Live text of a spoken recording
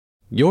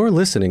You're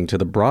listening to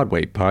the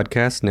Broadway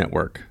Podcast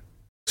Network.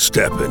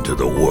 Step into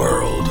the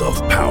world of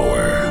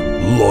power,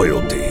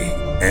 loyalty,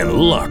 and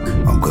luck.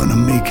 I'm gonna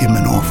make him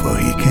an offer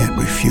he can't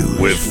refuse.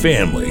 With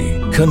family,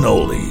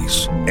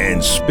 cannolis,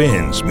 and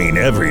spins mean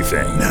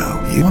everything.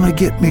 Now, you wanna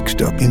get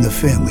mixed up in the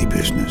family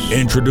business.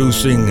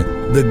 Introducing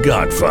The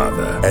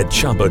Godfather at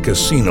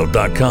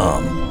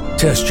ChumbaCasino.com.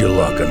 Test your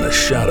luck in the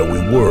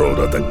shadowy world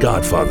of The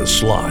Godfather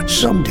slot.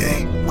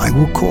 Someday, I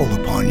will call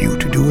upon you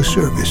to do a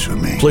service for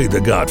me. Play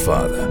The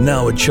Godfather,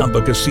 now at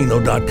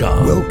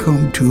ChumbaCasino.com.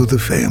 Welcome to the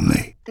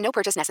family. No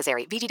purchase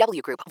necessary.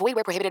 VGW Group. Void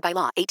where prohibited by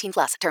law. 18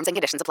 plus. Terms and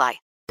conditions apply.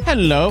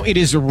 Hello, it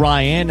is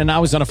Ryan, and I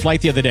was on a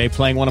flight the other day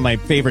playing one of my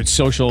favorite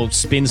social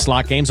spin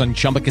slot games on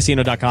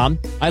ChumbaCasino.com.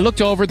 I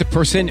looked over at the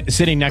person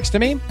sitting next to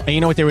me, and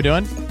you know what they were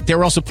doing? They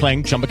were also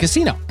playing Chumba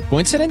Casino.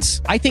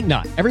 Coincidence? I think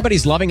not.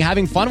 Everybody's loving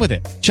having fun with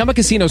it. Chumba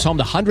Casino is home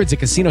to hundreds of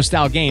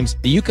casino-style games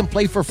that you can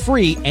play for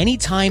free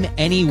anytime,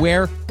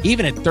 anywhere,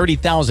 even at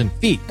 30,000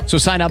 feet. So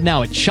sign up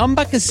now at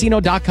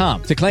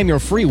ChumbaCasino.com to claim your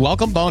free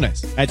welcome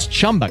bonus. That's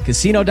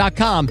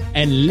ChumbaCasino.com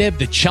and live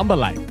the Chumba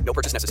life. No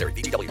purchase necessary.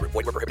 VGW Group.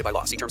 Void where prohibited by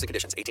law. See terms and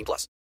conditions. 18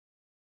 plus.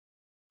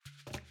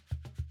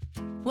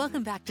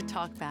 Welcome back to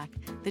Talk Back,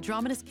 the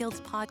Dramatist Guild's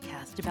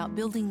podcast about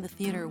building the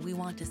theater we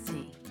want to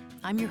see.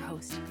 I'm your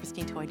host,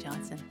 Christine Toy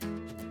Johnson.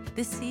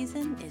 This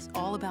season is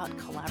all about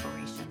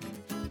collaboration.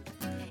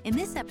 In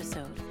this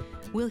episode,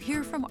 we'll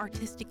hear from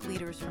artistic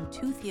leaders from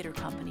two theater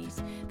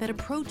companies that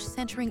approach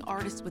centering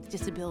artists with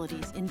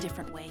disabilities in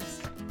different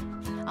ways.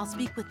 I'll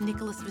speak with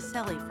Nicholas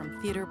Viselli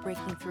from Theater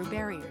Breaking Through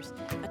Barriers,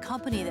 a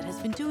company that has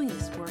been doing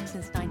this work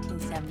since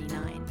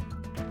 1979.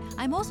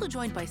 I'm also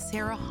joined by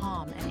Sarah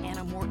Hom and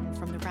Anna Morton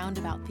from the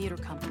Roundabout Theater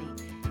Company,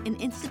 an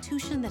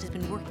institution that has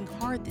been working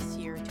hard this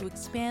year to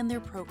expand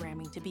their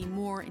programming to be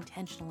more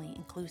intentionally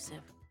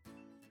inclusive.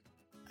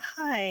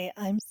 Hi,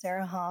 I'm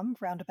Sarah Hom,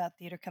 Roundabout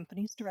Theater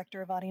Company's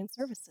Director of Audience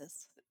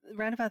Services.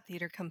 Roundabout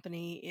Theater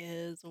Company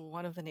is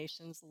one of the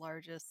nation's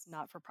largest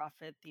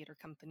not-for-profit theater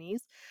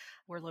companies.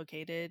 We're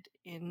located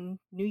in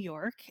New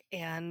York,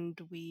 and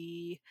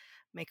we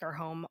make our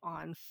home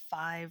on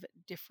 5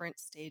 different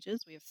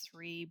stages. We have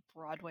 3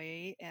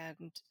 Broadway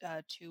and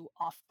 2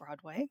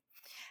 off-Broadway,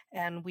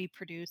 and we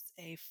produce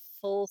a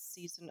full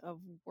season of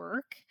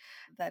work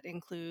that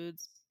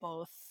includes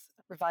both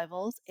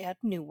revivals and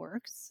new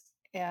works.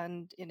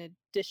 And in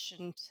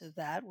addition to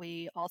that,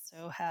 we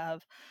also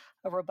have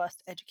a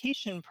robust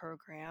education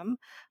program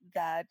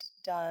that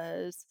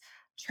does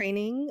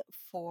training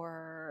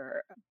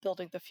for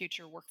building the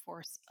future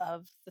workforce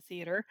of the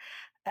theater,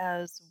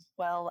 as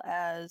well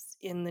as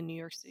in the New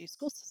York City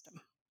school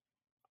system.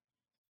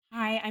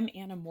 Hi, I'm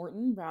Anna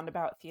Morton,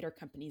 Roundabout Theater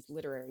Company's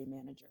literary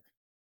manager.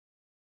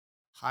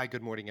 Hi,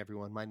 good morning,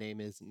 everyone. My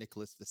name is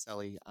Nicholas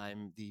Viselli.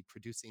 I'm the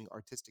producing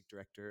artistic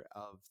director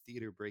of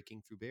Theater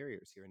Breaking Through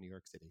Barriers here in New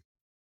York City.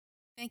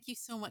 Thank you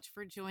so much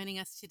for joining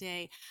us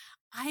today.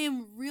 I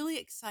am really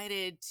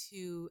excited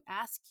to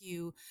ask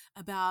you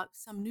about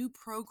some new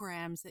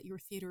programs that your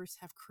theaters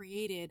have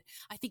created,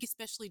 I think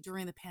especially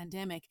during the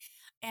pandemic,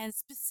 and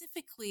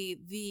specifically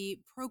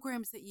the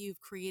programs that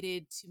you've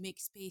created to make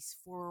space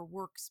for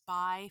works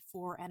by,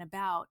 for, and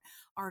about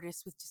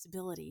artists with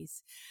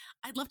disabilities.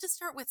 I'd love to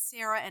start with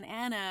Sarah and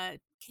Anna.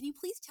 Can you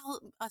please tell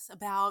us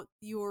about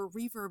your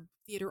Reverb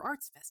Theater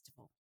Arts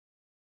Festival?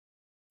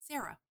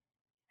 Sarah.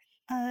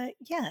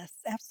 Yes,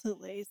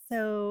 absolutely.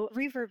 So,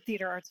 Reverb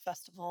Theater Arts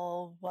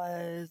Festival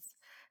was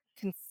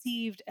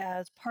conceived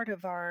as part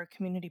of our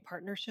community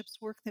partnerships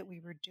work that we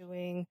were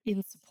doing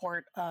in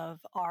support of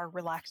our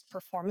relaxed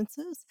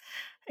performances.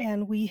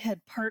 And we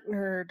had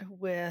partnered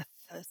with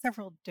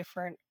several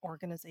different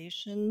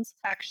organizations: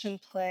 Action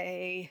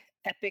Play,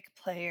 Epic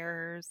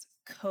Players,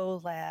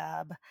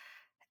 CoLab,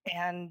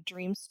 and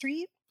Dream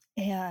Street.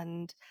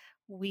 And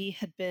we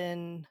had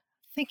been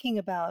thinking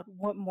about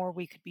what more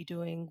we could be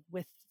doing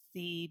with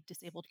the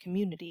disabled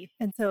community.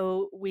 And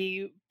so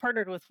we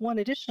partnered with one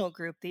additional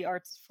group, the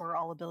Arts for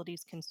All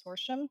Abilities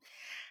Consortium,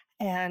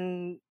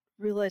 and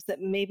realized that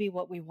maybe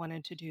what we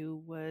wanted to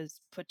do was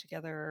put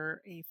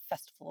together a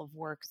festival of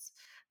works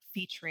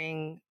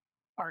featuring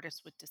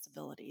artists with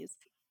disabilities.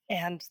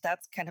 And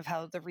that's kind of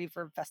how the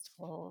Reverb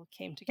Festival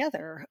came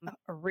together.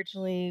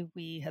 Originally,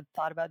 we had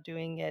thought about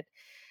doing it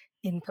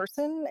in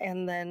person,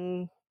 and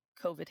then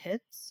COVID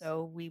hit,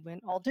 so we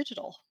went all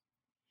digital.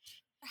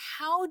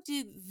 How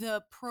did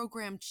the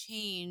program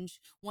change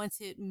once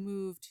it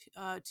moved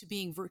to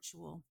being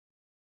virtual?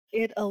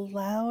 It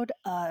allowed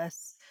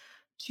us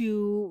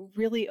to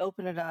really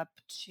open it up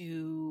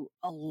to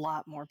a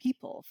lot more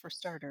people, for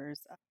starters.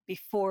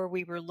 Before,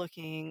 we were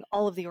looking,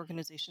 all of the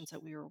organizations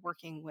that we were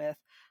working with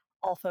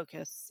all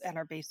focus and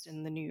are based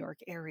in the New York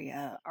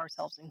area,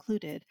 ourselves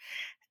included.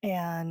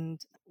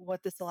 And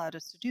what this allowed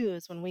us to do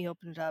is when we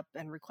opened it up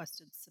and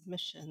requested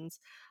submissions,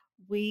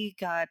 we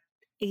got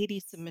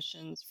 80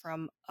 submissions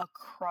from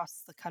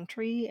across the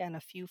country and a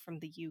few from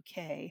the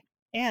UK.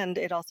 And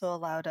it also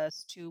allowed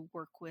us to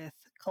work with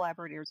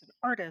collaborators and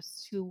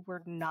artists who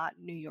were not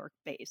New York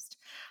based.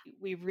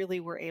 We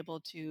really were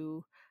able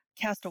to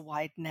cast a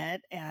wide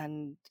net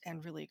and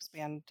really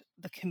expand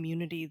the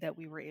community that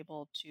we were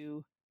able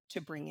to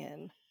bring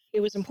in.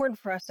 It was important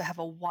for us to have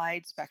a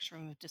wide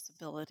spectrum of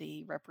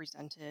disability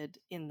represented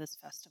in this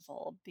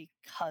festival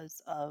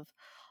because of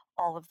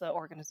all of the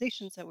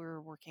organizations that we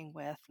were working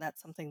with.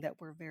 That's something that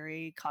we're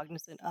very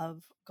cognizant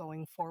of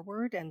going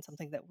forward, and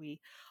something that we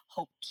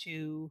hope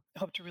to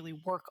really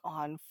work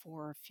on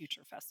for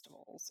future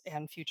festivals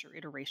and future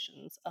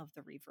iterations of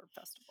the Reverb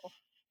Festival.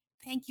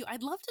 Thank you.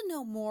 I'd love to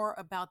know more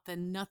about the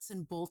nuts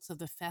and bolts of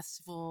the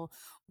festival,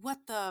 what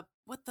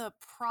the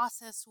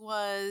process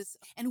was,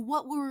 and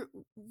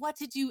what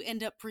did you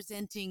end up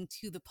presenting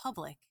to the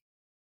public?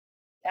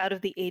 Out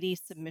of the 80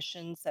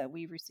 submissions that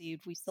we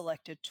received, we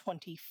selected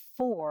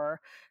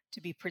 24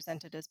 to be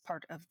presented as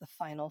part of the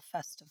final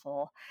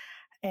festival.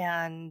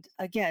 And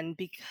again,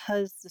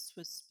 because this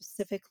was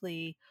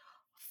specifically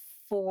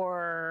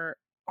for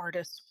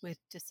artists with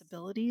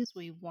disabilities,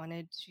 we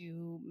wanted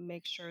to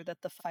make sure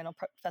that the final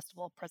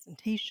festival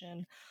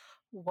presentation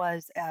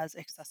was as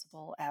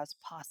accessible as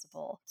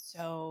possible.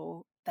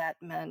 So that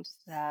meant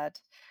that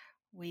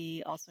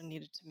we also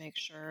needed to make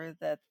sure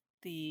that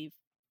the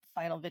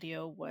final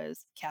video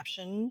was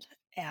captioned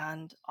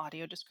and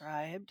audio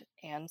described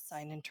and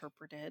sign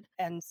interpreted.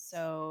 And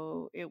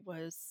so it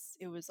was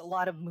a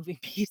lot of moving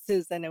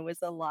pieces, and it was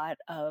a lot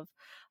of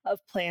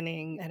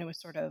planning, and it was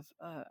sort of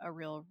a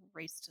real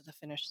race to the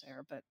finish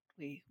there, but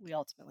we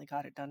ultimately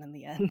got it done in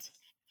the end.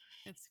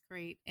 That's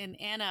great. And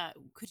Anna,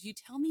 could you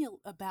tell me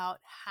about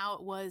how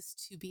it was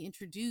to be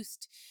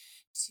introduced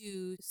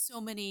to so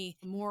many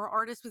more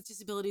artists with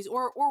disabilities,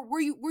 or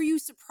were you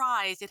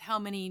surprised at how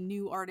many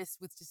new artists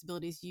with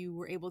disabilities you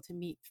were able to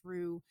meet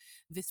through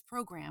this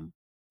program?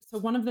 So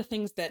one of the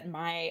things that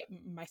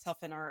myself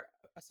and our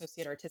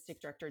associate artistic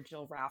director,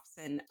 Jill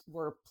Rafson,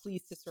 were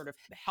pleased to sort of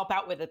help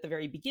out with at the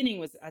very beginning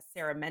was, as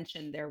Sarah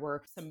mentioned, there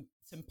were some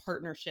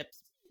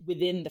partnerships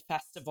within the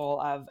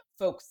festival of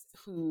folks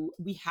who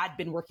we had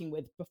been working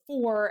with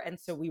before. And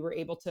so we were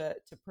able to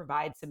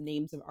provide some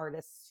names of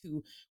artists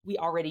who we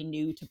already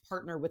knew to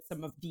partner with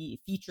some of the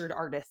featured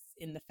artists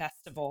in the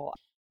festival,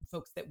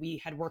 folks that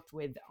we had worked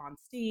with on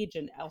stage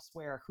and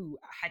elsewhere who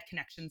had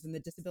connections in the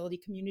disability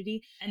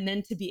community. And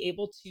then to be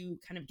able to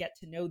kind of get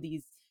to know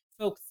these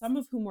folks, some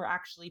of whom were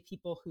actually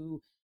people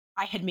who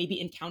I had maybe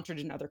encountered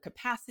in other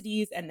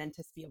capacities, and then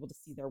to be able to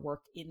see their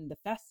work in the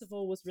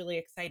festival was really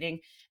exciting.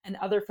 And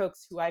other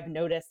folks who I've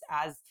noticed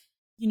as,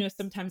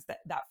 sometimes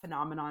that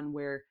phenomenon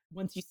where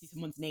once you see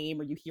someone's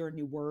name or you hear a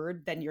new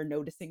word, then you're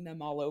noticing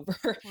them all over.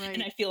 Right.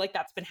 And I feel like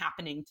that's been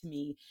happening to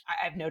me.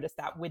 I've noticed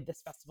that with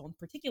this festival in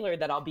particular,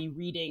 that I'll be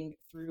reading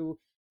through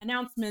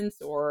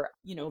announcements or,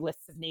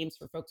 lists of names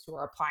for folks who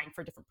are applying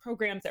for different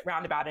programs at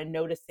Roundabout and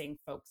noticing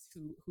folks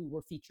who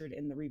were featured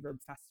in the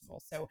Reverb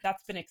Festival. So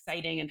that's been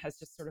exciting and has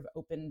just sort of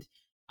opened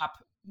up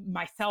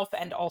myself.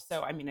 And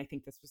also, I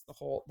think this was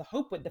the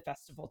hope with the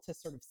festival, to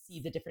sort of see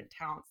the different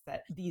talents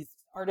that these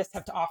artists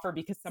have to offer,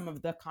 because some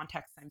of the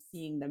contexts I'm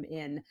seeing them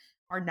in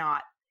are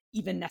not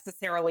even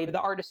necessarily the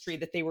artistry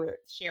that they were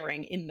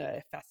sharing in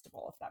the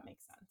festival, if that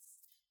makes sense.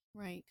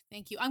 Right.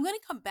 Thank you. I'm going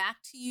to come back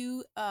to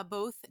you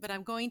both, but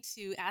I'm going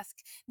to ask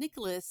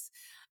Nicholas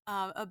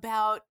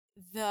about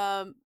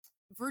the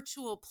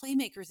virtual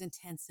Playmakers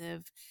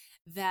Intensive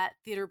that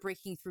Theater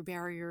Breaking Through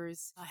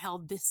Barriers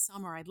held this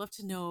summer. I'd love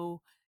to know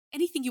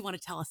anything you want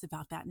to tell us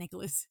about that,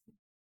 Nicholas.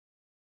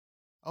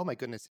 Oh my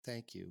goodness,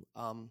 thank you.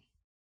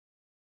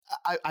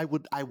 I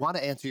want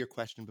to answer your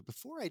question, but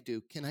before I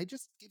do, can I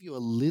just give you a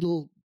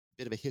little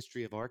bit of a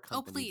history of our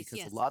company? Oh, please, because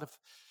yes. a lot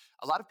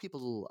of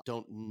people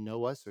don't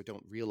know us or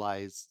don't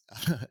realize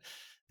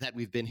that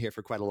we've been here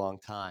for quite a long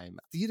time.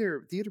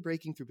 Theater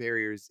Breaking Through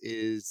Barriers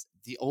is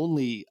the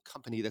only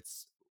company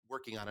that's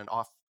working on an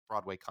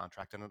off-Broadway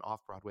contract, on an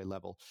off-Broadway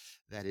level,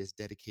 that is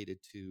dedicated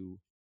to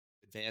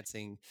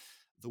advancing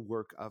the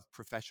work of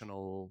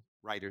professional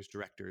writers,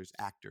 directors,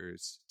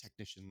 actors,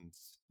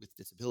 technicians with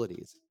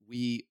disabilities.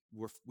 We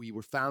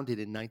were founded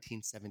in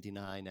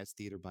 1979 as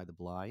Theater by the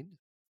Blind.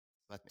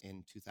 But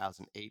in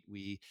 2008,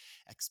 we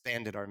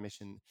expanded our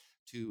mission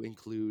to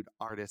include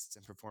artists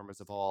and performers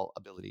of all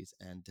abilities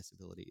and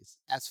disabilities.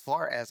 As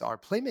far as our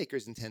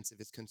Playmakers Intensive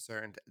is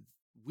concerned,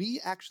 we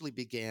actually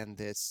began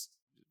this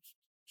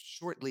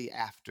shortly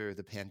after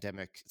the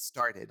pandemic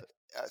started.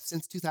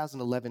 Since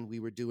 2011, we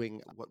were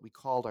doing what we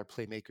called our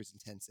Playmakers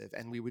Intensive,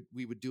 and we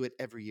would do it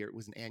every year. It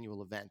was an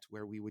annual event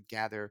where we would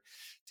gather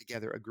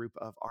together a group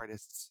of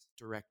artists,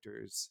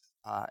 directors,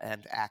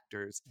 and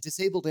actors,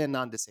 disabled and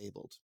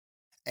non-disabled.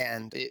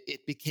 And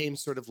it became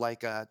sort of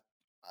like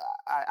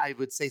I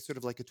would say sort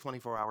of like a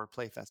 24-hour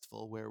play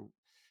festival where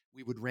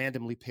we would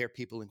randomly pair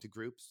people into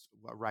groups.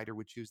 A writer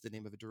would choose the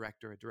name of a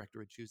director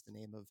would choose the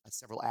name of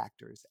several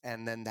actors.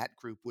 And then that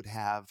group would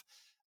have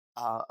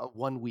a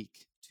 1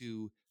 week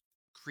to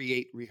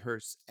create,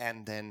 rehearse,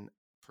 and then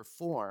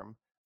perform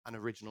an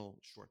original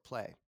short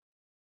play.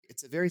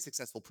 It's a very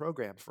successful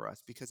program for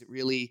us because it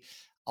really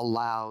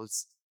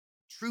allows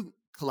true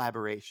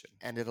collaboration,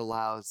 and it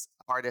allows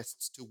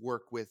artists to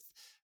work with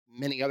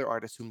many other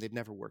artists whom they've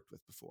never worked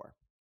with before.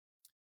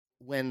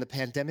 when the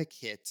pandemic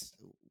hit,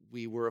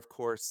 we were, of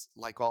course,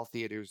 like all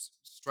theaters,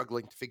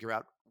 struggling to figure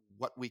out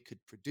what we could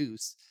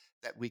produce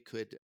that we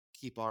could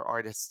keep our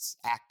artists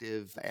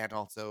active and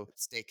also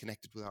stay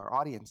connected with our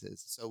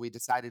audiences. So we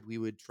decided we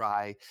would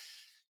try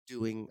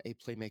doing a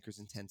Playmakers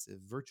Intensive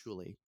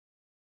virtually.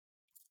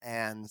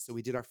 And so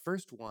we did our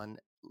first one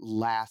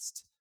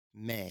last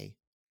May.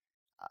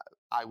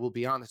 I will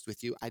be honest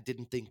with you, I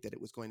didn't think that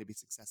it was going to be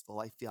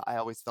successful. I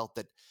always felt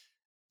that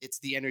it's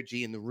the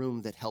energy in the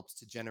room that helps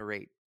to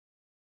generate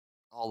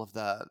all of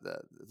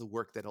the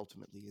work that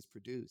ultimately is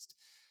produced.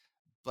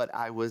 But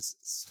I was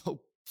so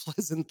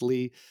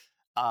pleasantly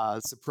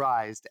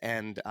surprised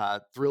and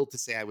thrilled to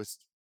say I was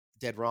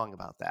dead wrong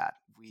about that.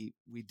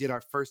 We did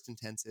our first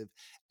intensive,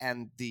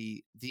 and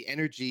the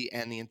energy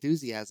and the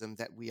enthusiasm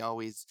that we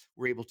always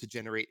were able to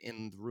generate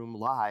in the room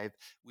live,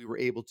 we were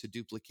able to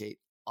duplicate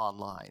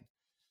online.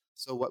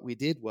 So what we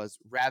did was,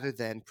 rather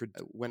than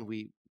when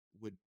we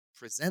would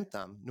present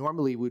them,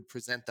 normally we'd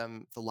present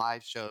them, the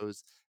live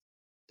shows,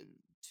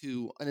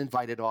 to an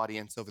invited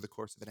audience over the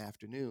course of an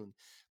afternoon,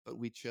 but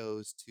we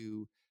chose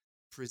to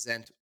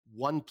present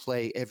one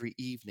play every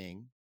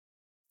evening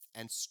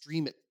and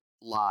stream it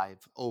live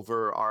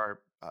over our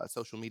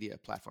social media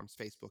platforms,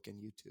 Facebook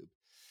and YouTube.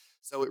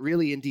 So it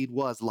really indeed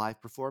was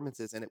live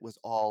performances, and it was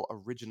all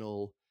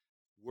original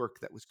work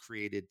that was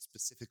created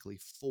specifically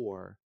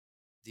for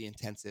the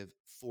intensive,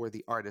 for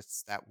the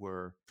artists that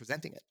were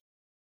presenting it.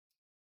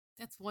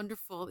 That's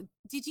wonderful.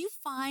 Did you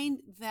find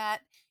that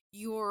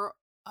your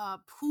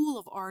pool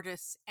of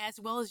artists, as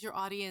well as your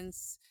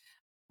audience,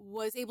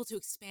 was able to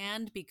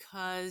expand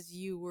because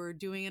you were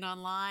doing it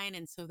online,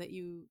 and so that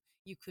you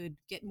could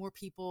get more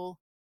people?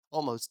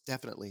 Almost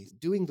definitely.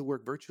 Doing the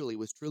work virtually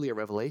was truly a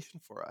revelation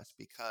for us,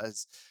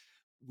 because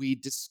we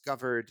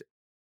discovered,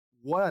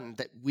 one,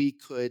 that we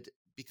could,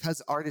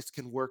 because artists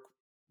can work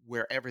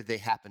wherever they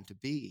happen to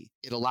be,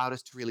 it allowed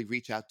us to really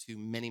reach out to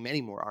many,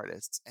 many more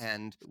artists.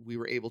 And we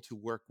were able to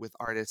work with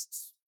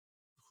artists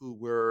who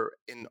were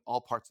in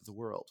all parts of the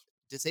world,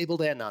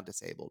 disabled and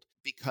non-disabled.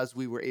 Because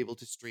we were able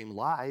to stream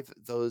live,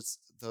 those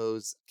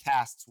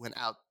casts went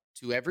out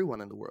to everyone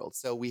in the world.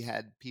 So we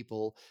had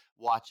people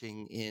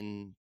watching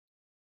in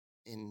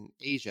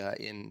Asia,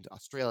 in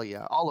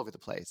Australia, all over the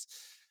place.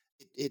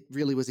 It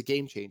really was a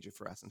game changer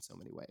for us in so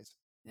many ways.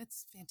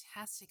 That's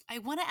fantastic. I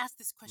want to ask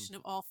this question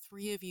of all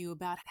three of you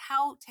about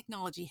how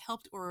technology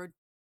helped or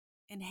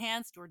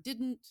enhanced or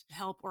didn't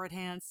help or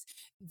enhance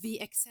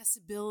the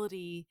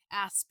accessibility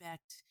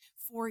aspect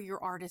for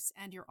your artists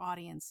and your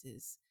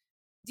audiences.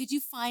 Did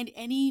you find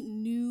any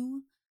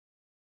new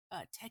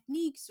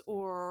techniques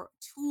or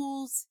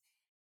tools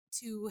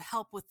to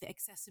help with the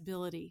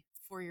accessibility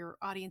for your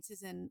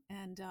audiences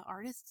and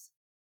artists?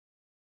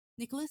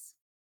 Nicholas?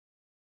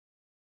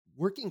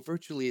 Working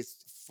virtually is,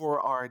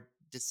 for our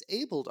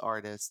disabled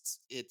artists,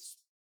 it's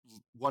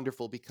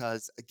wonderful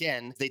because,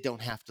 again, they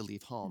don't have to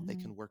leave home. They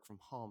can work from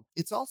home.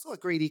 It's also a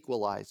great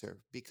equalizer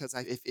because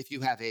if you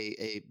have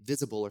a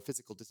visible or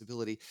physical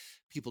disability,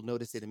 people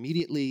notice it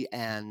immediately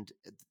and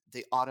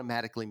they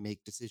automatically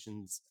make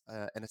decisions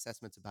and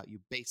assessments about you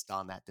based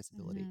on that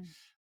disability.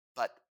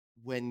 But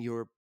when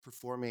you're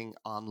performing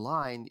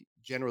online,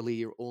 generally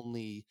you're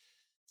only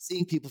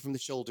seeing people from the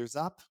shoulders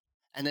up.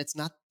 And it's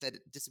not that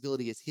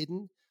disability is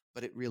hidden,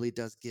 but it really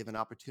does give an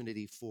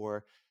opportunity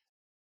for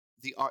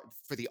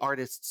the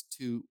artists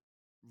to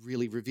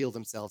really reveal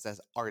themselves as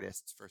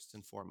artists first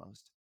and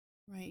foremost.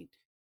 Right.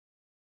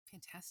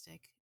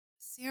 Fantastic.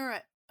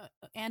 Sarah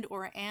and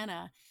or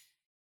Anna,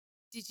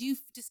 did you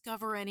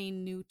discover any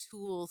new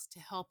tools to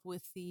help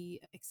with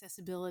the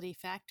accessibility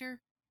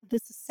factor?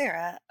 This is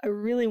Sarah. I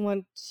really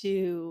want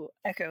to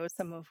echo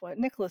some of what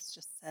Nicholas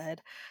just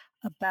said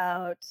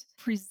about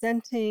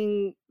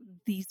presenting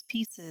these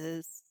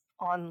pieces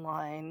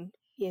online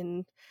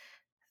in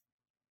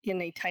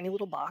a tiny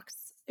little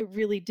box. It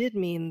really did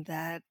mean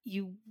that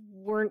you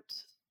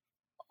weren't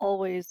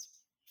always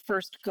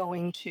first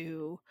going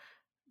to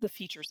the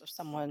features of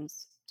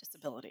someone's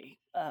disability,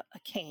 a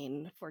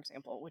cane, for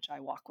example, which I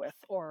walk with,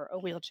 or a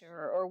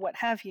wheelchair, or what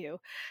have you,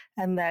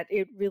 and that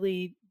it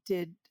really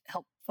did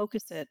help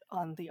focus it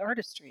on the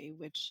artistry,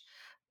 which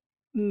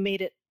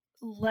made it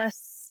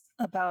less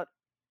about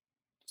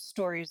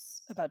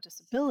stories about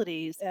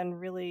disabilities and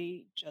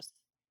really just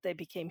they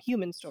became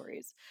human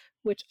stories,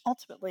 which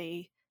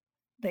ultimately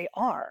they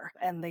are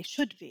and they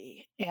should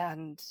be,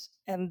 and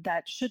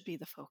that should be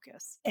the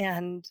focus.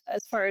 And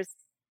as far as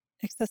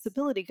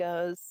accessibility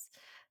goes,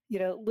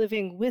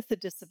 living with a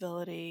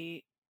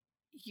disability,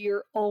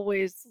 you're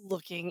always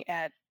looking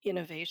at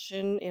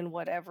innovation in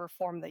whatever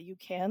form that you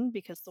can,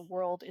 because the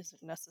world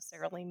isn't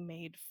necessarily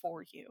made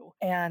for you.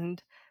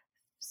 And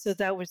so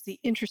that was the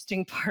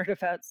interesting part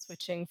about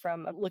switching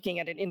from looking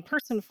at an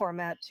in-person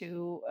format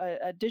to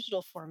a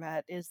digital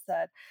format, is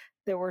that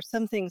there were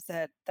some things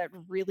that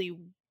really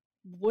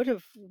would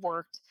have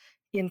worked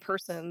in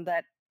person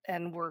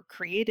and were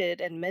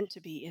created and meant to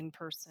be in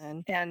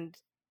person. And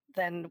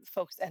then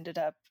folks ended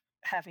up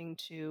having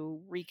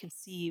to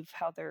reconceive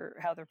how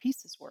their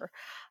pieces were.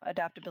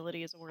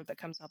 Adaptability is a word that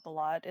comes up a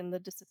lot in the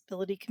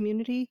disability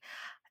community,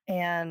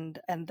 and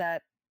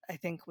that I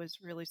think was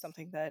really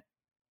something that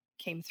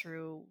came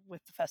through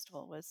with the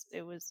festival. Was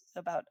it was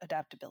about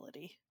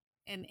adaptability.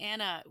 And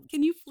Anna,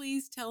 can you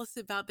please tell us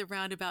about the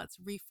Roundabouts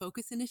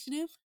Refocus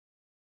initiative?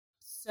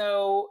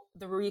 So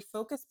the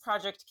Refocus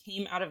project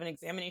came out of an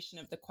examination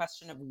of the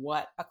question of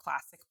what a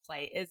classic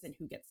play is and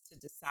who gets to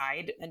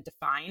decide and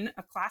define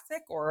a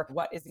classic or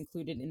what is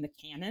included in the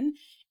canon.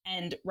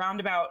 And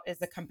Roundabout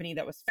is a company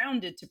that was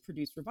founded to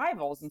produce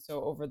revivals. And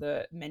so over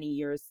the many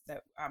years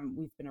that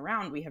we've been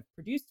around, we have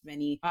produced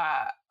many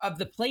of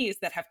the plays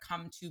that have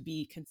come to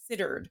be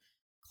considered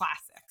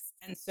classics.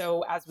 And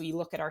so as we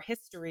look at our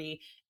history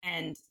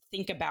and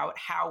think about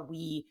how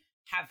we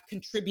have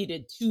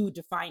contributed to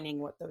defining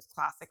what those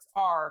classics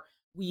are,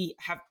 we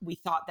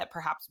thought that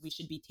perhaps we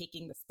should be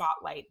taking the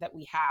spotlight that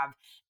we have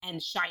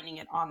and shining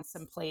it on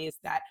some plays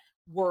that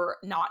were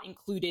not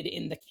included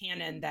in the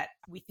canon that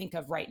we think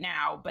of right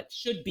now, but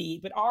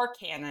are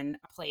canon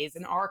plays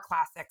and are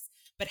classics,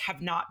 but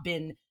have not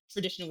been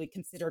traditionally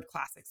considered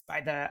classics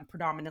by the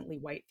predominantly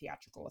white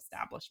theatrical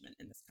establishment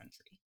in this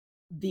country.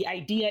 The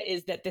idea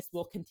is that this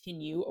will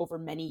continue over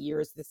many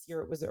years. This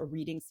year, it was a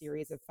reading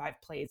series of 5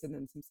 plays and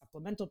then some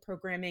supplemental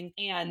programming.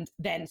 And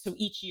then, so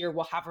each year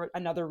we'll have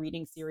another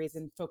reading series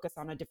and focus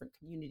on a different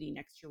community.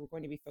 Next year, we're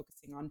going to be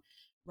focusing on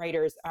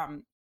writers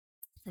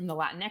from the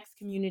Latinx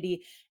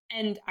community.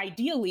 And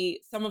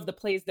ideally, some of the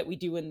plays that we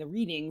do in the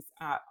readings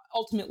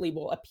ultimately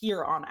will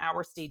appear on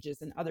our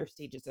stages and other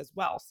stages as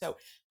well. So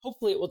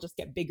hopefully it will just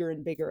get bigger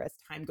and bigger as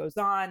time goes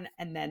on.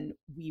 And then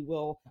we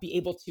will be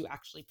able to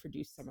actually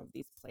produce some of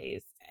these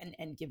plays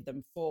and give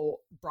them full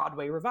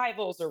Broadway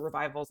revivals or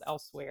revivals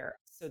elsewhere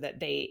so that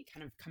they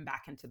kind of come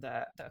back into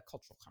the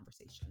cultural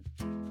conversation.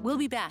 We'll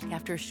be back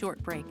after a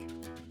short break.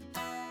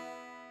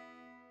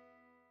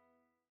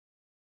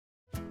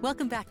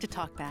 Welcome back to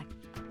Talkback.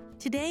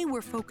 Today,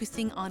 we're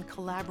focusing on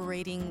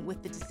collaborating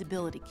with the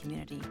disability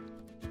community.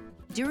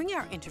 During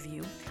our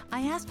interview,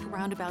 I asked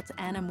Roundabout's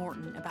Anna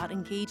Morton about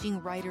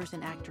engaging writers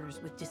and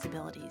actors with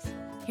disabilities.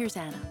 Here's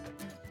Anna.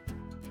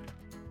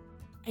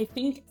 I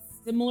think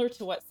similar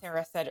to what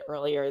Sarah said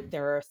earlier,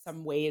 there are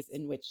some ways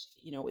in which,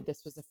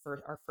 this was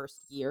our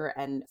first year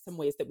and some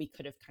ways that we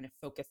could have kind of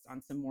focused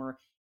on some more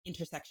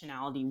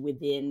intersectionality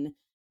within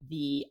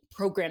the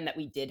program that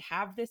we did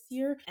have this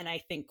year. And I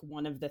think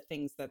one of the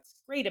things that's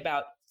great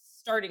about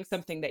starting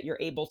something that you're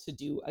able to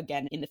do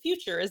again in the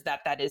future is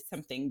that is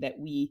something that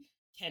we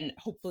can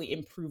hopefully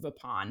improve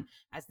upon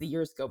as the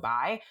years go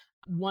by.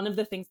 One of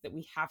the things that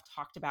we have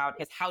talked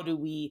about is how do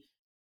we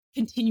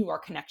continue our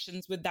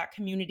connections with that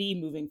community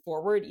moving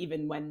forward,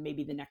 even when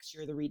maybe the next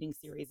year the reading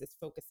series is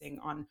focusing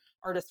on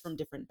artists from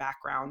different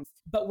backgrounds.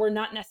 But we're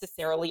not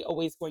necessarily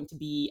always going to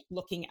be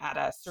looking at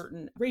a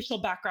certain racial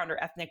background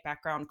or ethnic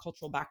background,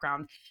 cultural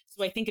background.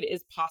 So I think it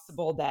is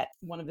possible that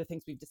one of the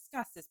things we've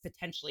discussed is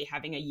potentially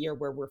having a year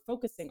where we're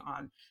focusing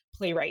on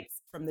playwrights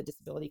from the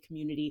disability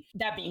community.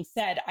 That being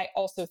said, I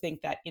also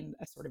think that in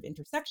a sort of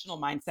intersectional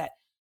mindset,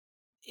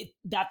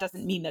 that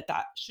doesn't mean that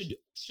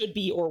should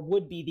be or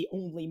would be the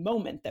only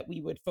moment that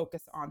we would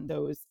focus on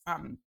those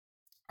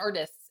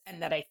artists.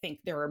 And that I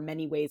think there are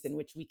many ways in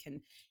which we can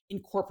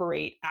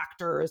incorporate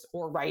actors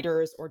or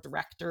writers or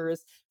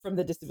directors from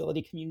the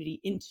disability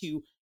community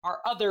into our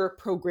other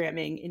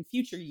programming in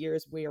future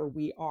years where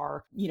we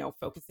are,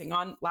 focusing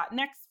on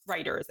Latinx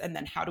writers. And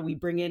then how do we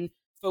bring in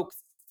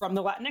folks from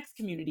the Latinx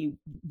community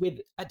with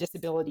a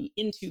disability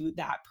into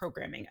that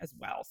programming as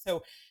well?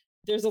 So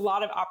there's a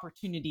lot of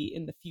opportunity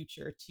in the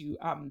future to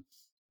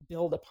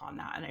build upon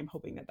that. And I'm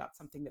hoping that that's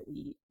something that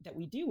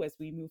we do as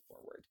we move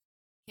forward.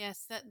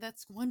 Yes,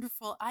 that's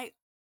wonderful. I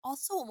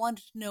also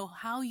wanted to know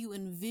how you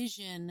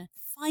envision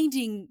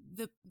finding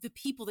the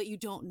people that you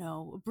don't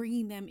know,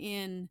 bringing them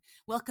in,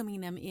 welcoming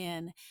them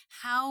in.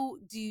 How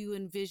do you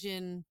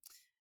envision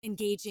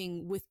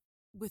engaging with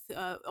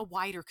a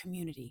wider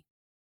community?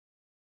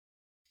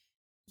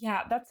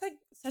 Yeah, that's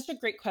such a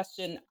great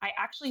question. I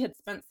actually had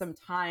spent some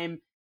time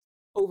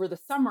over the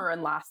summer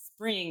and last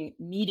spring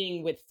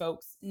meeting with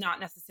folks, not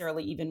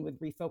necessarily even with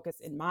Refocus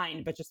in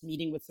mind, but just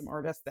meeting with some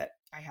artists that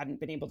I hadn't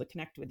been able to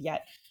connect with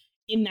yet,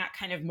 in that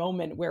kind of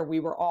moment where we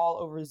were all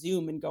over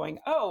Zoom and going,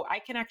 oh, I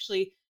can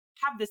actually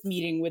have this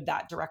meeting with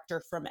that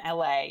director from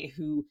LA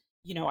who,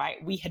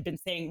 we had been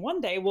saying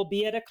one day we'll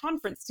be at a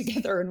conference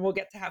together and we'll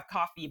get to have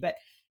coffee. But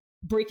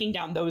breaking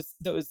down those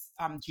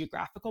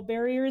geographical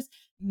barriers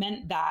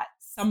meant that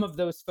some of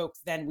those folks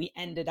then we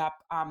ended up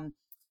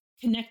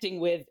connecting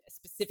with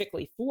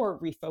specifically for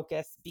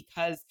Refocus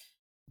because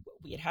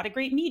we had a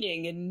great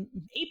meeting in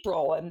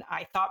April and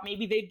I thought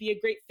maybe they'd be a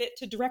great fit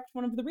to direct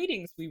one of the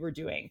readings we were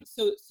doing.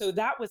 So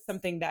that was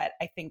something that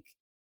I think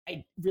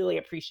I really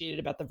appreciated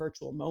about the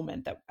virtual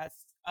moment, that as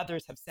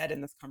others have said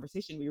in this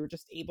conversation, we were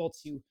just able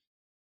to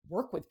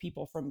work with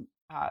people from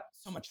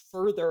so much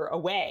further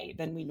away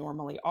than we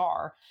normally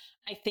are.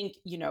 I think,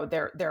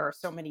 there are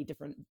so many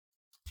different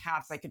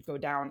paths I could go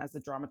down as a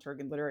dramaturg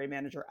and literary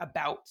manager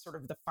about sort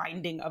of the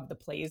finding of the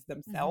plays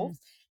themselves,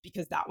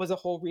 because that was a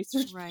whole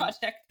research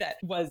project that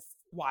was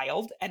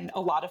wild and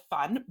a lot of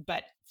fun.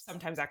 But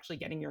sometimes actually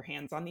getting your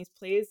hands on these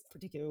plays,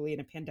 particularly in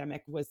a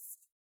pandemic, was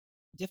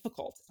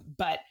difficult.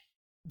 But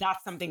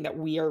that's something that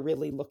we are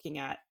really looking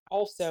at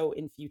also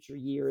in future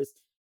years,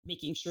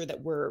 making sure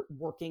that we're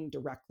working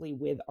directly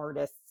with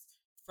artists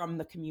from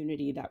the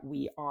community that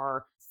we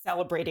are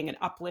celebrating and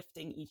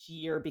uplifting each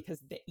year,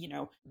 because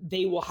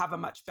they will have a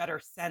much better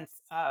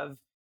sense of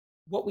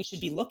what we should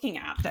be looking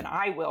at than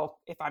I will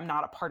if I'm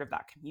not a part of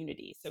that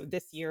community. So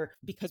this year,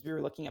 because we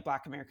were looking at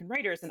Black American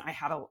writers and I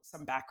had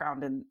some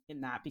background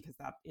in that, because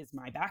that is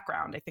my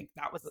background, I think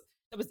that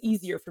was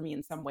easier for me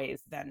in some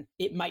ways than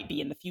it might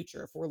be in the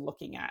future if we're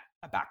looking at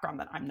a background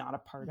that I'm not a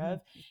part of.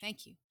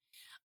 Thank you.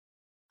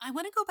 I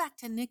want to go back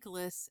to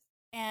Nicholas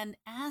and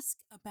ask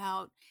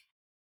about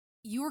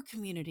your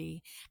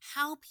community,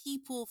 how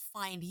people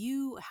find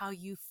you, how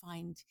you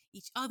find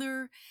each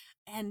other,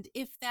 and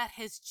if that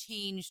has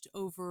changed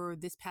over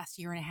this past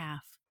year and a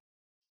half.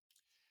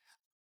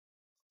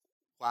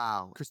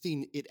 Wow,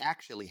 Christine, it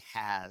actually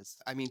has.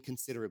 I mean,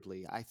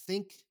 considerably. I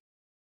think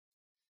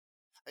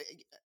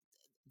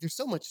there's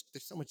so much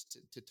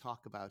to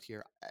talk about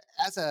here.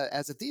 As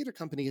a theater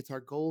company, it's our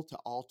goal to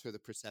alter the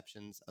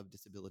perceptions of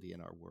disability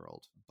in our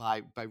world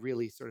by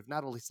really sort of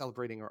not only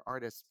celebrating our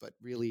artists, but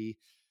really,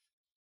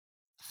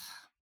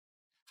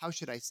 how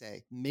should I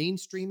say,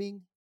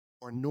 mainstreaming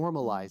or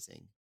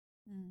normalizing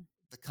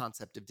the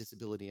concept of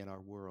disability in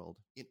our world.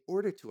 In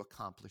order to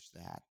accomplish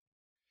that,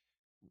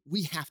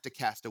 we have to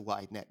cast a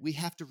wide net. We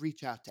have to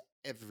reach out to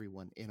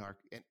everyone in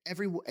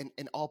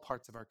all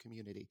parts of our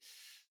community,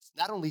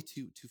 not only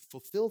to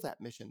fulfill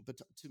that mission, but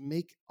to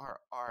make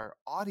our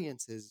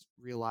audiences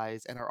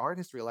realize and our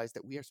artists realize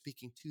that we are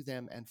speaking to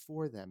them and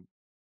for them.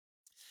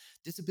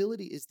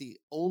 Disability is the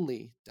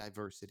only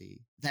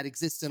diversity that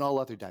exists in all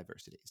other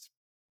diversities.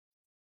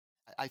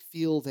 I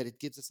feel that it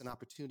gives us an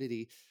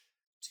opportunity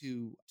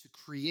to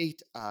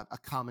create a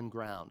common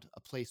ground,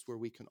 a place where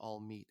we can all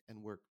meet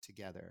and work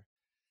together.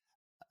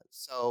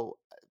 So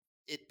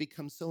it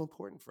becomes so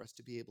important for us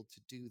to be able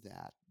to do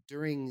that.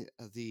 During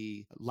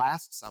the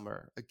last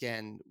summer,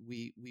 again,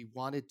 we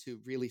wanted to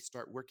really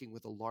start working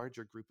with a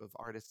larger group of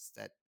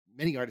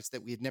many artists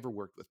that we had never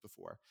worked with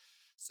before.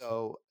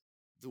 So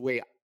the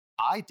way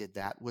I did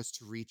that was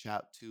to reach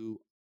out to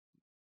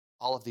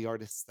all of the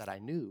artists that I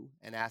knew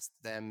and ask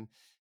them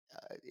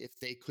if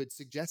they could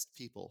suggest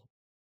people.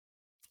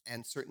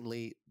 And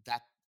certainly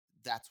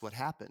that's what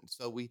happened.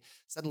 So we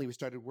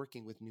started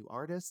working with new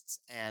artists,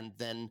 and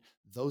then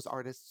those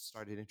artists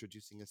started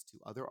introducing us to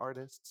other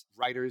artists,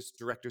 writers,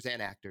 directors,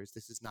 and actors.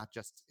 This is not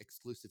just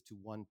exclusive to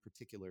one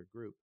particular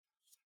group.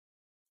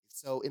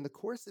 So in the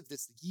course of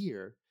this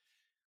year,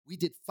 we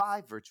did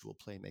 5 virtual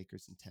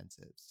Playmakers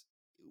intensives.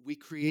 We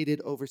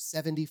created over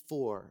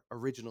 74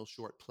 original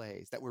short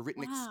plays that were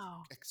written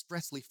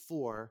expressly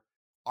for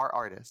our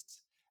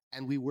artists,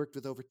 and we worked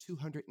with over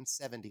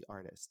 270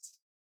 artists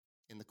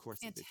in the course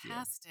of this year.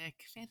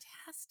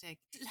 Fantastic.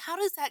 How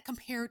does that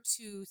compare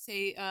to,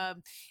 say,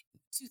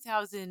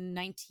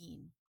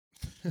 2019?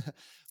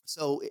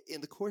 So in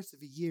the course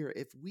of a year,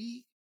 if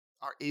we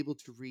are able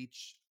to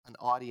reach an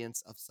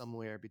audience of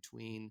somewhere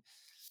between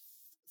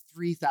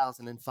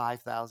 3,000 and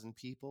 5,000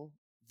 people,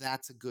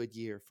 that's a good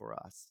year for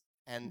us.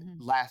 And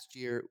last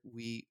year,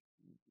 we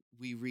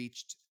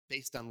reached,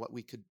 based on what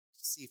we could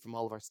see from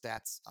all of our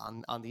stats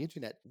on the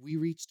internet, we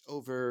reached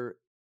over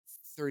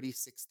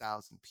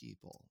 36,000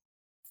 people.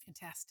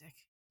 Fantastic.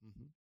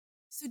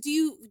 So do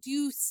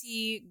you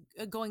see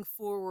going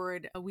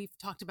forward, we've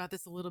talked about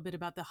this a little bit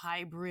about the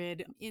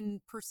hybrid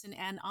in-person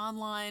and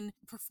online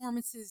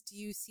performances. Do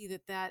you see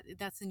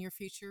that's in your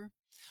future?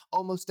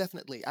 Oh, most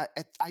definitely.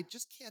 I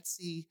just can't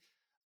see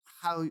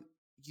how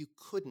you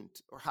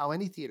couldn't, or how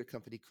any theater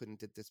company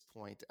couldn't at this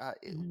point.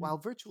 While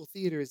virtual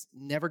theater is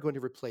never going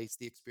to replace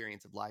the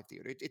experience of live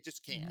theater, it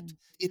just can't.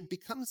 It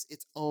becomes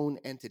its own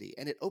entity,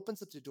 and it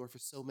opens up the door for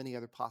so many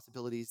other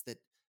possibilities that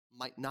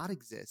might not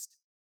exist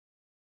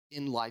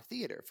in live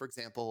theater. For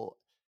example,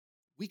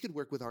 we could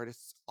work with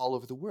artists all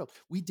over the world.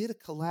 We did a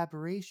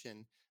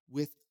collaboration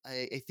with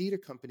a theater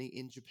company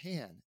in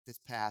Japan this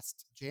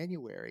past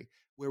January,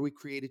 where we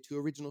created 2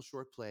 original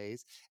short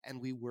plays, and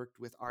we worked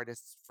with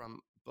artists from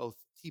both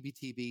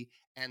TBTB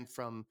and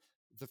from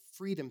the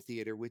Freedom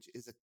Theater, which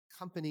is a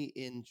company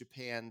in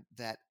Japan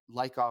that,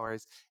 like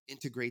ours,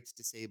 integrates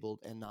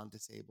disabled and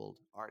non-disabled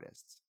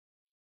artists.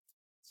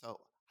 So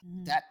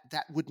that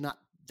would not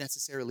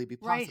necessarily be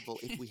possible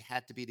if we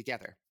had to be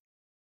together.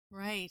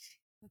 Right.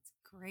 That's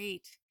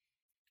great.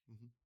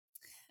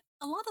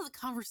 A lot of the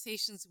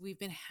conversations we've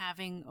been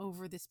having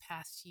over this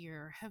past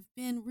year have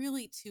been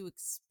really to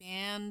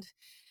expand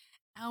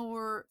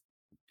our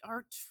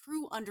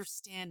true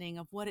understanding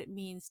of what it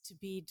means to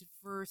be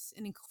diverse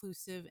and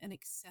inclusive and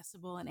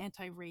accessible and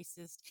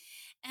anti-racist.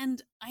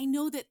 And I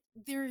know that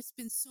there's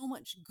been so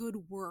much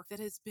good work that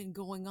has been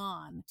going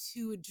on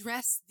to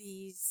address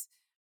these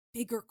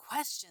bigger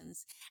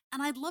questions.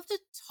 And I'd love to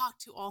talk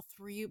to all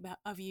 3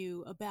 of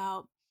you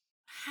about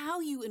how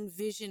you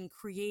envision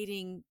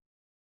creating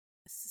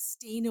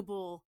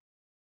sustainable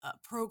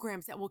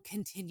programs that will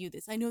continue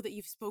this. I know that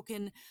you've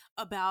spoken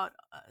about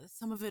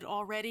some of it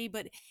already,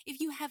 but if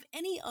you have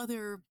any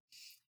other,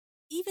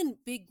 even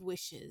big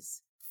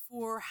wishes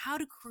for how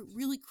to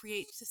really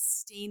create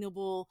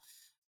sustainable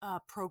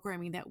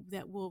programming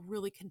that will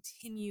really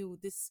continue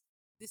this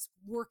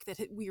work that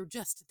we are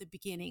just at the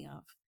beginning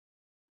of.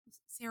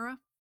 Sarah?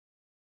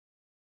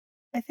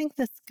 I think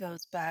this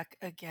goes back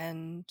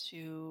again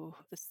to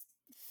this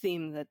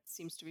theme that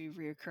seems to be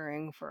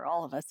reoccurring for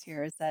all of us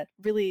here, is that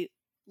really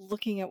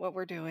looking at what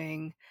we're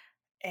doing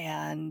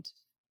and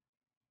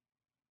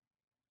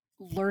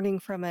learning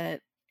from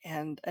it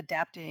and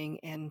adapting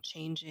and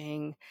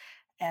changing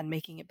and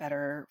making it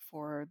better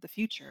for the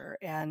future.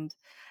 And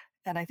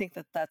I think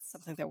that that's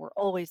something that we're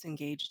always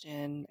engaged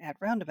in at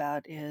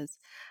Roundabout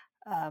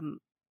um,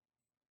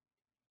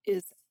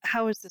 is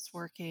how is this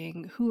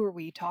working? Who are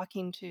we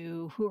talking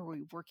to? Who are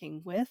we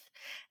working with?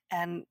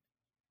 And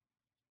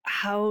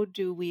how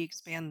do we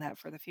expand that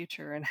for the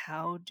future? And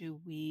how do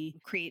we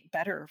create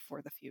better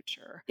for the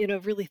future in a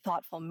really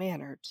thoughtful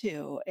manner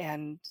too?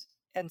 And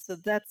so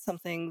that's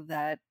something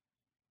that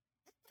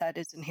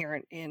is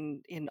inherent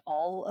in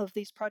all of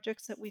these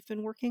projects that we've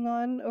been working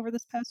on over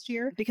this past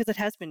year, because it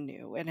has been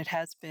new and it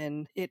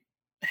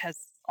has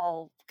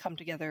all come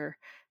together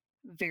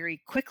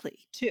very quickly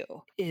too.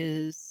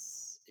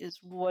 Is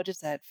what does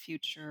that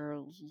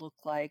future look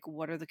like?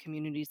 What are the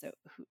communities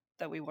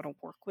that we want to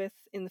work with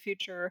in the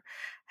future?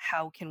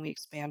 How can we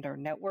expand our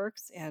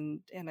networks,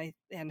 and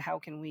how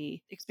can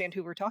we expand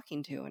who we're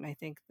talking to? And I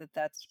think that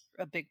that's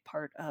a big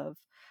part of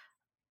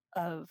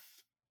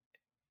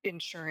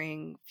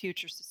ensuring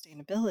future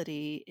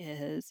sustainability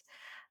is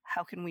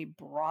how can we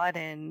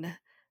broaden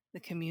the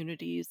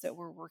communities that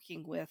we're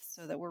working with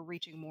so that we're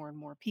reaching more and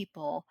more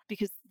people,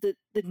 because the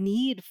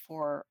need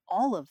for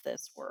all of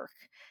this work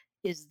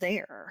is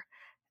there,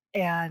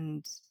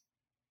 and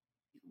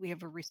we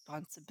have a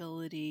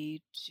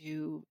responsibility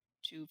to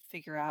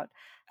figure out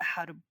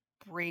how to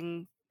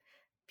bring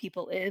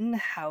people in,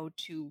 how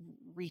to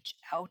reach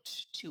out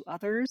to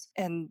others,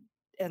 and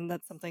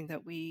that's something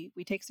that we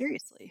take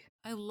seriously.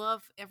 I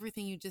love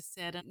everything you just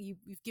said. And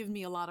you've given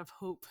me a lot of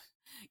hope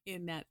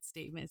in that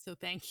statement. So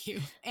thank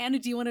you. Anna,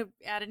 do you want to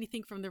add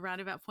anything from the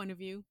Roundabout point of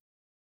view?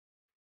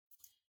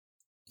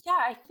 Yeah,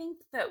 I think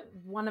that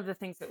one of the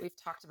things that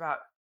we've talked about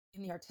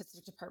in the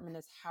artistic department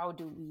is how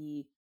do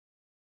we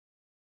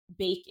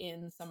bake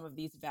in some of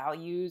these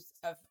values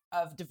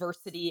of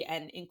diversity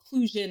and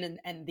inclusion,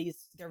 and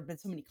these, there have been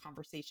so many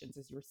conversations,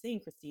 as you were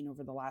saying, Christine,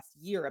 over the last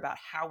year about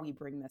how we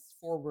bring this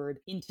forward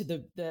into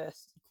the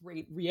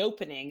great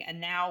reopening. And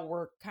now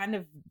we're kind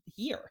of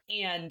here,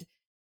 and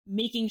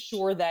making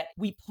sure that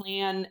we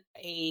plan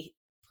a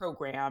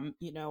program,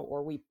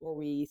 or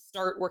we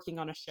start working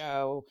on a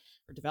show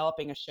or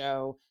developing a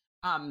show,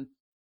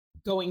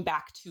 going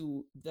back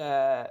to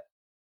the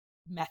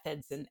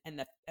methods and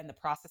the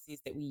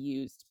processes that we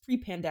used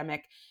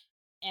pre-pandemic,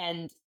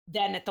 and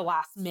then at the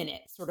last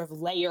minute sort of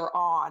layer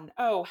on,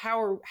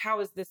 how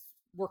is this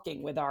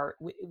working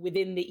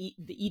within the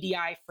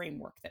EDI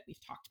framework that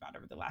we've talked about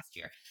over the last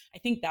year. I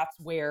think that's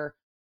where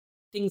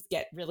things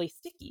get really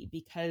sticky,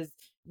 because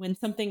when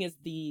something is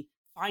the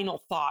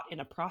final thought in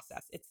a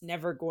process, it's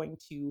never going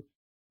to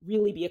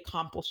really be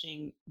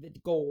accomplishing the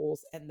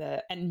goals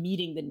and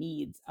meeting the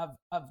needs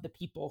of the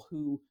people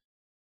who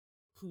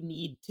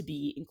need to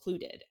be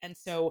included. And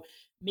so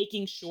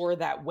making sure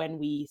that when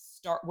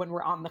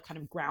we're on the kind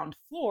of ground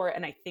floor,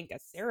 and I think,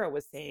 as Sarah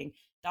was saying,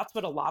 that's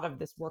what a lot of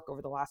this work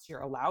over the last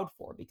year allowed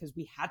for, because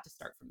we had to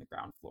start from the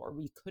ground floor.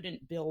 We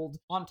couldn't build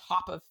on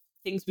top of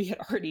things we had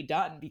already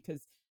done,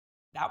 because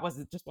that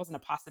just wasn't a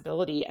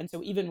possibility. And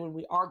so even when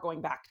we are going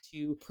back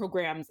to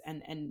programs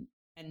and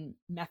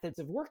methods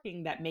of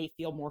working that may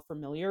feel more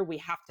familiar, we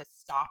have to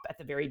stop at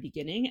the very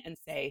beginning and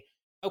say,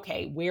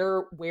 okay,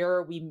 where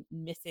are we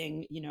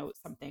missing,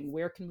 something?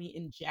 Where can we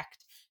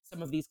inject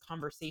some of these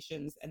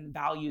conversations and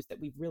values that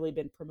we've really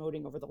been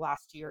promoting over the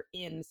last year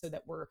in, so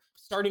that we're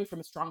starting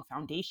from a strong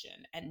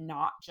foundation and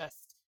not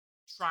just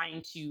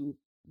trying to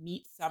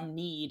meet some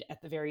need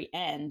at the very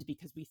end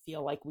because we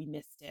feel like we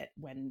missed it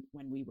when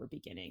we were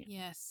beginning.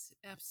 Yes,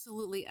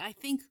 absolutely. I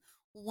think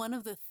one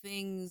of the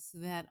things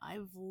that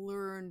I've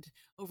learned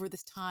over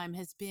this time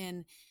has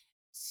been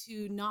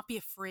to not be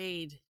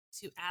afraid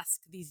to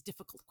ask these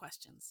difficult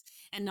questions,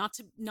 and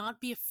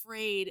not be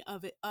afraid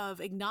of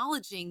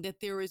acknowledging that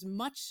there is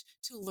much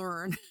to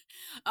learn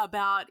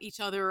about each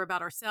other,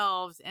 about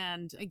ourselves.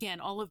 And again,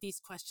 all of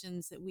these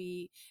questions that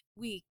we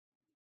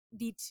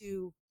need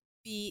to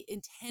be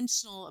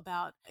intentional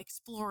about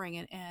exploring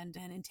and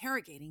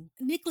interrogating.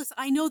 Nicholas,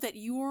 I know that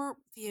your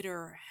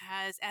theater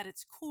has at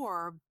its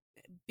core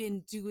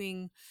been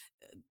doing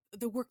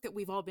the work that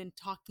we've all been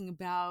talking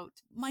about.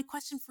 My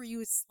question for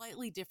you is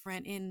slightly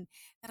different, in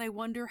that I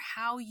wonder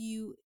how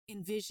you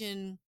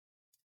envision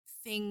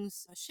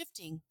things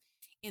shifting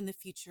in the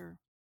future.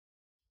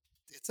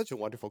 It's such a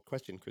wonderful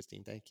question,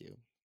 Christine. Thank you.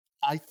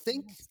 I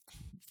think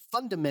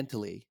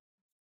fundamentally,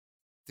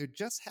 there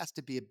just has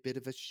to be a bit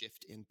of a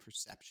shift in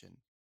perception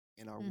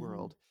in our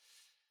world.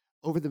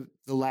 Over the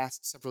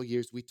last several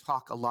years, we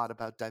talk a lot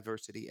about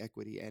diversity,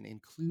 equity, and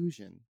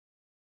inclusion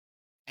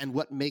and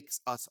what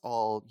makes us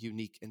all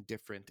unique and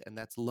different. And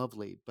that's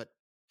lovely. But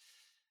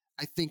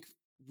I think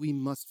we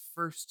must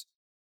first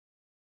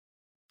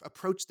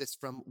approach this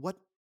from what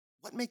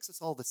makes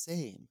us all the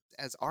same.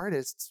 As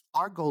artists,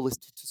 our goal is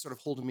to sort of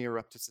hold a mirror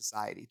up to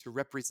society, to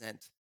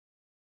represent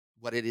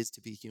what it is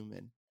to be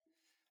human.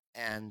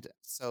 And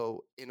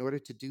so in order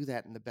to do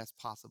that in the best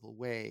possible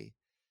way,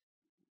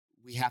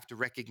 we have to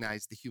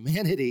recognize the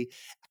humanity.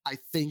 I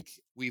think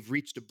we've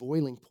reached a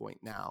boiling point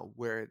now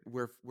where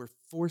we're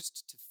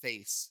forced to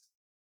face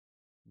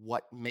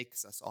what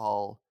makes us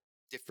all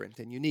different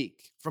and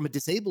unique. From a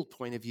disabled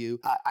point of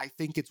view, I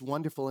think it's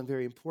wonderful and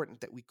very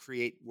important that we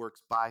create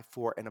works by,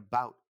 for, and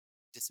about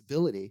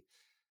disability.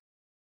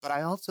 But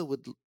I also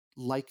would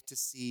like to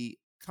see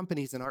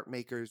companies and art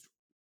makers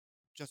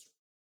just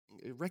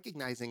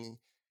recognizing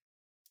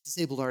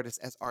disabled artists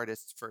as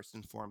artists first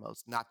and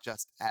foremost, not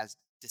just as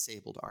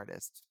disabled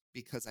artists,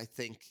 because I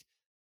think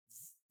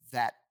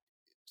that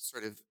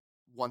sort of,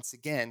 once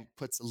again,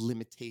 puts a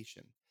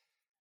limitation.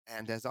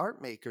 And as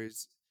art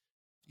makers,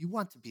 you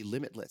want to be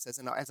limitless. As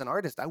an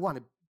artist, I want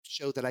to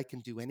show that I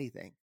can do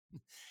anything.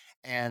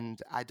 And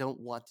I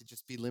don't want to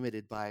just be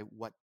limited by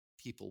what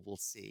people will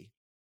see.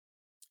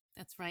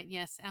 That's right.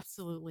 Yes,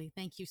 absolutely.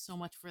 Thank you so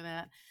much for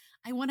that.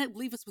 I want to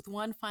leave us with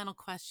one final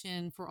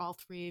question for all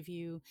three of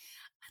you.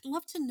 I'd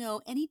love to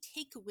know any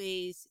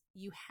takeaways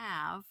you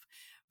have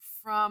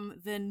from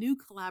the new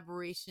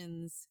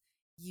collaborations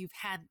you've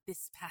had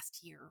this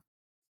past year.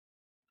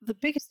 The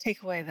biggest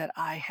takeaway that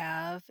I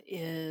have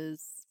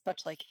is,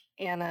 much like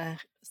Anna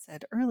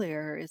said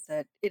earlier, is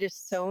that it is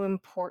so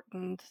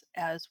important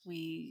as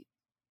we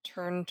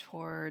turn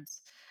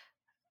towards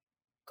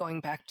going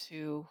back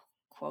to,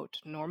 quote,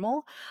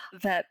 normal,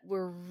 that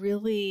we're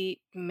really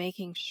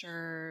making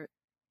sure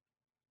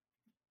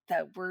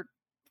that we're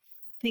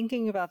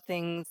thinking about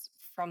things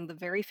from the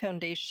very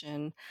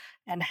foundation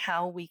and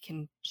how we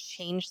can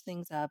change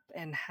things up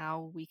and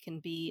how we can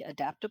be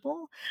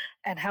adaptable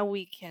and how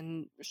we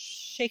can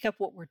shake up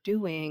what we're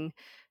doing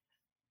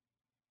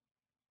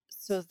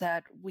so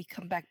that we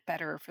come back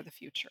better for the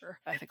future.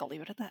 I think I'll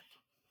leave it at that.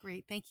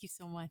 Great. Thank you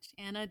so much.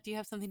 Anna, do you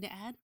have something to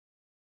add?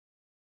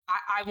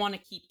 I want to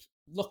keep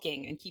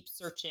looking and keep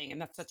searching,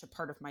 and that's such a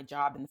part of my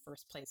job in the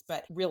first place.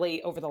 But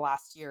really, over the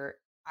last year,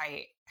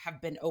 I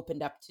have been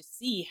opened up to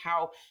see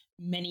how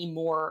many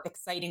more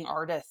exciting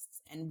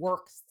artists and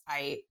works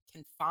I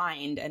can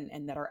find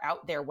and that are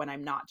out there when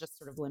I'm not just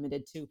sort of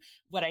limited to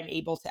what I'm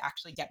able to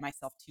actually get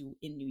myself to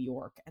in New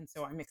York. And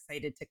so I'm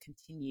excited to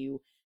continue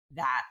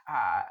that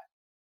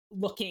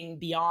looking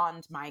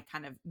beyond my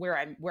kind of where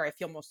I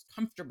feel most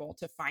comfortable,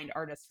 to find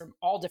artists from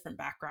all different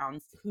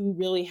backgrounds who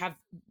really have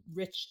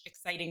rich,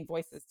 exciting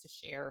voices to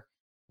share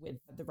with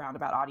the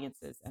Roundabout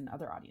audiences and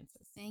other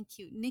audiences. Thank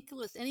you.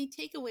 Nicholas, any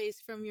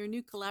takeaways from your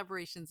new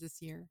collaborations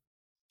this year?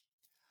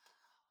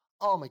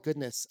 Oh my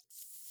goodness.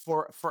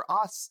 For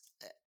us,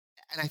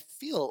 and I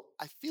feel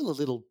a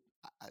little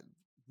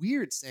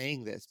weird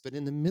saying this, but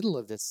in the middle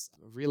of this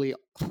really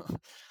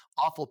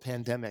awful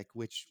pandemic,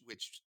 which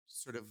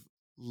sort of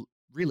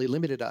really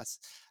limited us,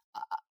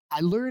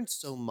 I learned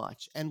so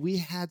much, and we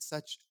had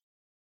such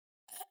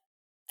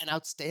an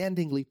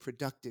outstandingly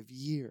productive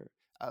year.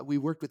 We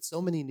worked with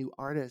so many new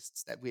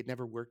artists that we had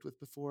never worked with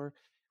before.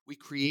 We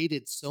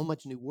created so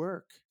much new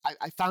work.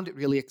 I found it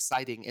really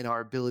exciting in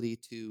our ability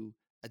to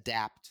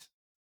adapt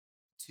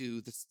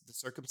to the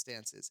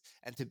circumstances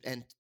and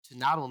to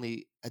not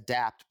only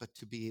adapt, but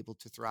to be able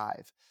to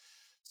thrive.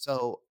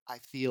 So I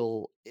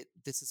feel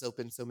this has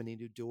opened so many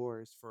new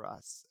doors for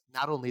us,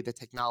 not only the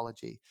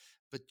technology,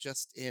 but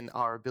just in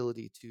our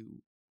ability to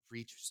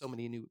reach so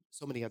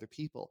many other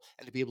people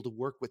and to be able to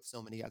work with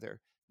so many other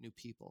new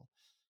people.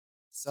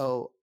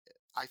 So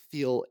I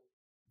feel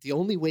the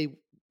only way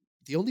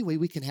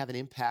we can have an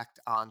impact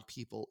on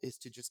people is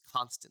to just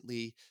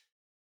constantly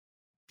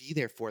be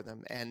there for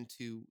them and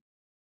to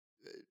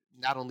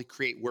not only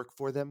create work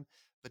for them,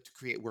 but to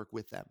create work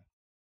with them.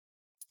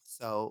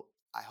 So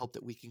I hope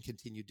that we can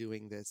continue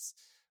doing this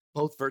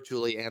both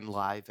virtually and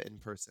live in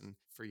person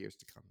for years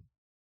to come.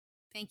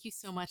 Thank you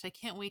so much. I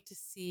can't wait to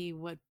see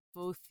what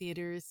both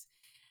theaters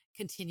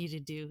continue to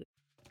do.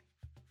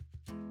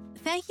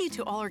 Thank you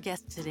to all our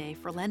guests today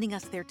for lending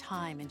us their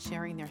time and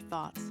sharing their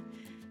thoughts.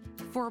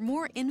 For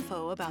more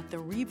info about the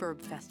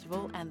Reverb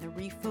Festival and the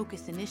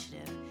Refocus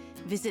Initiative,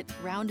 visit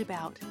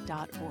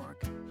roundabout.org.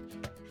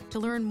 To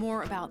learn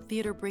more about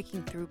theater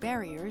breaking through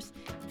barriers,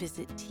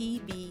 visit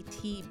tbtb.org.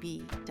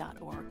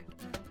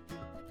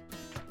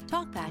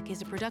 Talkback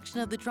is a production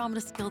of the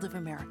Dramatists Guild of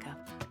America.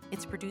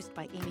 It's produced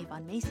by Amy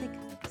Von Masick,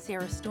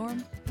 Sarah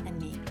Storm,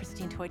 and me,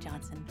 Christine Toy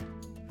Johnson.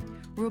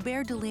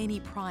 Robert Delaney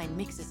Prine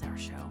mixes our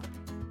show.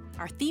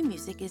 Our theme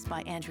music is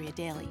by Andrea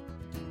Daly.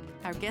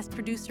 Our guest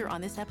producer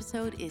on this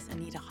episode is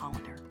Anita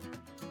Hollander.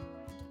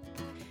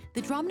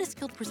 The Dramatists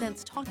Guild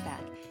Presents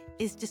Talkback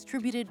is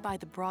distributed by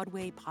the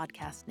Broadway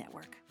Podcast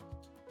Network.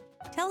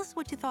 Tell us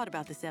what you thought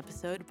about this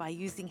episode by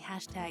using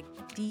hashtag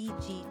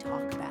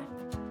DGTalkback.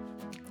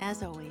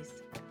 As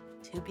always,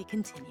 to be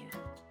continued.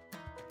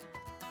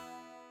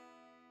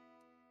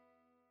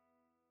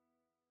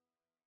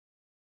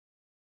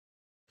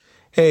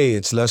 Hey,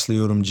 it's Leslie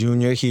Odom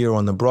Jr. here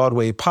on the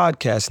Broadway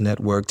Podcast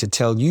Network to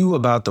tell you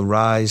about the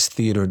Rise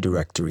Theater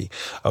Directory,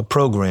 a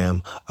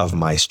program of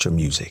Maestro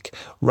Music.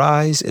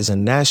 Rise is a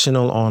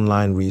national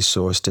online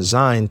resource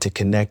designed to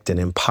connect and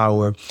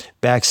empower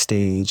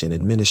backstage and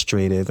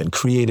administrative and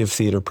creative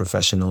theater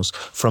professionals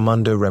from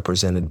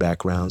underrepresented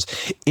backgrounds.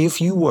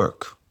 If you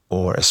work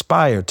or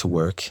aspire to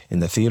work in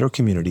the theater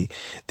community,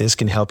 this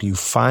can help you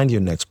find your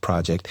next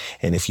project.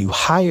 And if you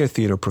hire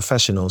theater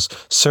professionals,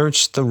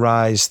 search the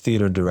Rise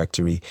Theater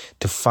Directory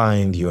to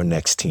find your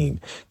next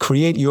team.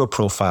 Create your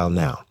profile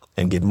now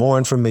and get more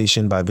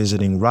information by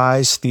visiting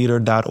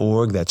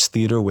risetheater.org. That's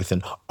theater with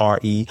an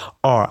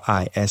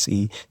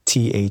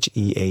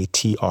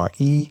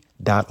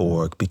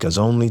RERISETHEATRE.org, because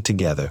only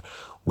together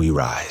we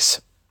rise.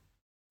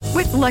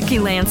 With Lucky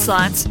Land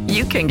Slots,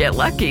 you can get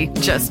lucky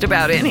just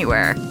about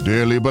anywhere.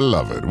 Dearly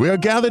beloved, we are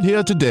gathered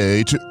here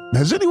today to...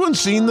 Has anyone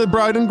seen the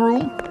bride and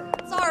groom?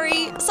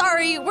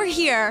 Sorry, we're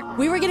here.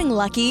 We were getting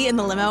lucky in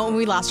the limo and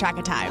we lost track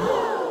of time.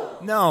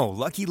 No,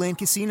 Lucky Land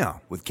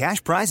Casino, with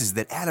cash prizes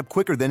that add up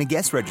quicker than a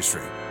guest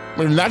registry.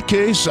 In that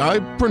case, I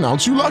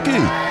pronounce you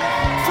lucky.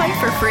 Play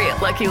for free at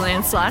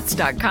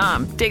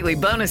LuckyLandSlots.com. Daily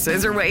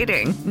bonuses are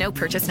waiting. No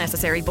purchase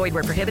necessary. Void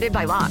where prohibited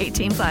by law.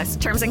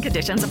 18+. Terms and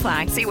conditions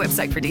apply. See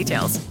website for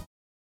details.